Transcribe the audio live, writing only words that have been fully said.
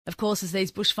Of course, as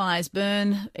these bushfires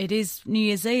burn, it is New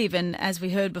Year's Eve, and as we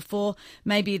heard before,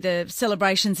 maybe the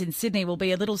celebrations in Sydney will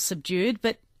be a little subdued,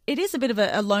 but it is a bit of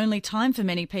a lonely time for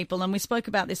many people, and we spoke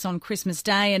about this on Christmas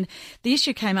Day, and the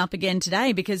issue came up again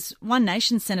today because One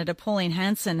Nation Senator Pauline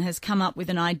Hanson has come up with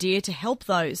an idea to help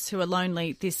those who are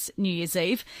lonely this New Year's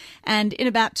Eve, and in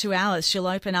about 2 hours she'll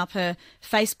open up her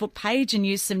Facebook page and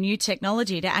use some new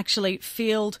technology to actually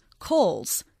field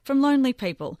calls from lonely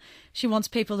people. She wants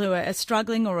people who are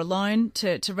struggling or alone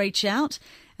to reach out,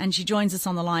 and she joins us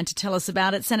on the line to tell us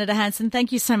about it. Senator Hanson,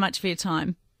 thank you so much for your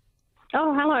time.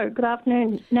 Oh, hello. Good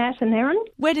afternoon, Nat and Erin.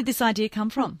 Where did this idea come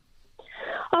from?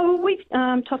 Oh, well, we've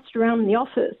tossed it around in the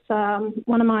office.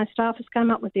 One of my staff has come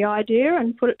up with the idea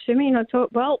and put it to me, and I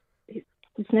thought, well,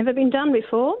 it's never been done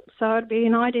before, so it'd be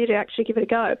an idea to actually give it a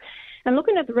go. And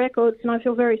looking at the records, and I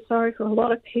feel very sorry for a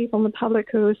lot of people in the public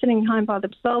who are sitting home by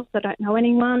themselves. They don't know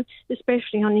anyone,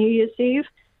 especially on New Year's Eve.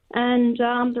 And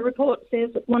the report says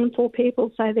that 1 in 4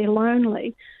 people say they're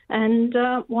lonely. And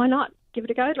why not? Give it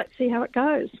a go. Let's see how it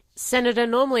goes. Senator,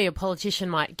 normally a politician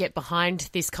might get behind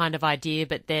this kind of idea,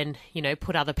 but then,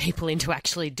 put other people in to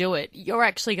actually do it. You're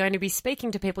actually going to be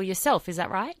speaking to people yourself, is that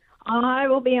right? I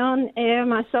will be on air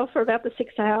myself for about the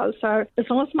 6 hours, so as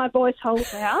long as my voice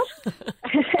holds out.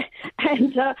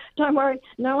 And don't worry,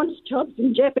 no one's job's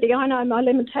in jeopardy. I know my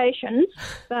limitations,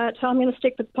 but I'm going to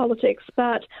stick with politics.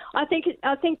 But I think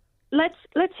let's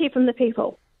hear from the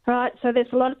people. Right, so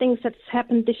there's a lot of things that's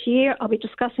happened this year. I'll be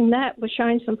discussing that. We're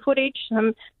showing some footage,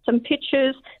 some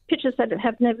pictures that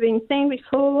have never been seen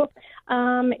before.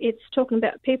 It's talking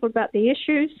about people about the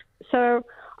issues. So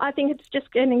I think it's just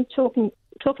talking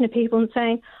to people and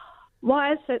saying,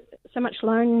 why is it so much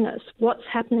loneliness? What's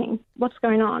happening? What's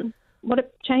going on? What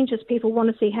changes people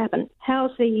want to see happen?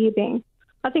 How's their year been?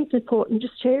 I think it's important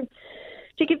just to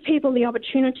give people the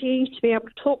opportunity to be able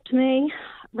to talk to me,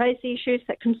 raise the issues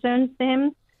that concern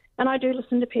them. And I do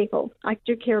listen to people. I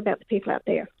do care about the people out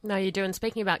there. No, you do. And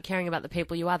speaking about caring about the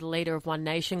people, you are the leader of One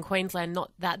Nation. Queensland not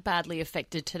that badly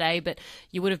affected today, but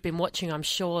you would have been watching, I'm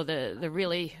sure, the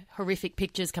really horrific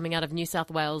pictures coming out of New South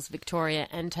Wales, Victoria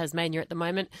and Tasmania at the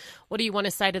moment. What do you want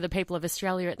to say to the people of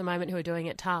Australia at the moment who are doing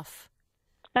it tough?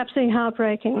 Absolutely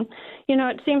heartbreaking.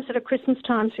 It seems that at Christmas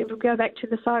time, so if we go back to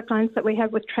the cyclones that we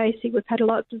had with Tracy, we've had a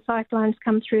lot of cyclones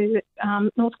come through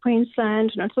North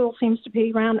Queensland, and it all seems to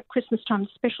be around at Christmas time, a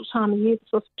special time of year, the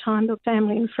sort of time of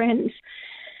family and friends.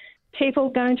 People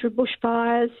going through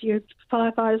bushfires, your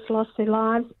firefighters lost their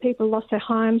lives, people lost their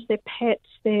homes, their pets,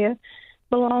 their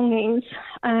belongings,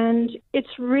 and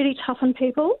it's really tough on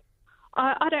people.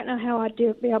 I don't know how I'd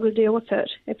be able to deal with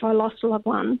it if I lost a loved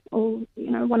one or,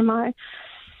 one of my...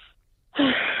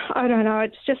 I don't know.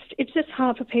 It's just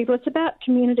hard for people. It's about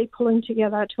community pulling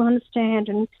together to understand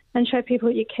and show people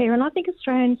that you care. And I think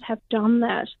Australians have done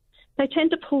that. They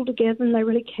tend to pull together and they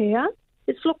really care.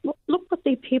 It's look what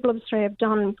the people of Australia have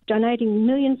done, donating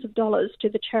millions of dollars to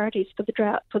the charities for the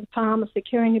drought, for the farmers. They're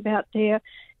caring about their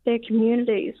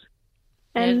communities.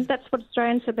 And that's what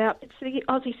Australians are about. It's the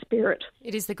Aussie spirit.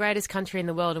 It is the greatest country in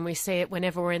the world, and we see it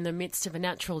whenever we're in the midst of a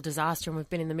natural disaster, and we've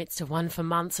been in the midst of one for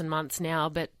months and months now.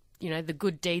 But the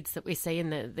good deeds that we see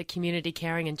in the community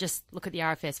caring, and just look at the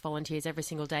RFS volunteers every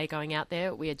single day going out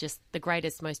there. We are just the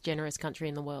greatest, most generous country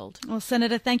in the world. Well,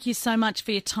 Senator, thank you so much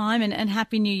for your time and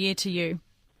Happy New Year to you.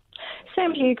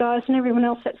 Same to you guys and everyone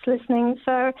else that's listening.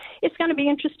 So it's going to be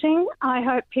interesting. I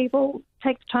hope people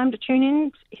take the time to tune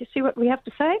in, see what we have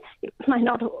to say. You may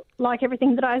not like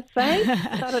everything that I say,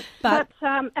 but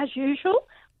as usual.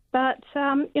 But,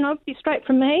 be straight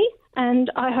from me.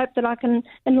 And I hope that I can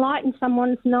enlighten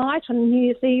someone's night on New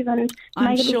Year's Eve and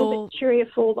make it a little bit cheerier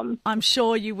for them. I'm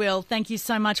sure you will. Thank you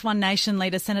so much, One Nation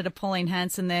leader, Senator Pauline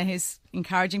Hanson there, who's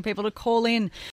encouraging people to call in.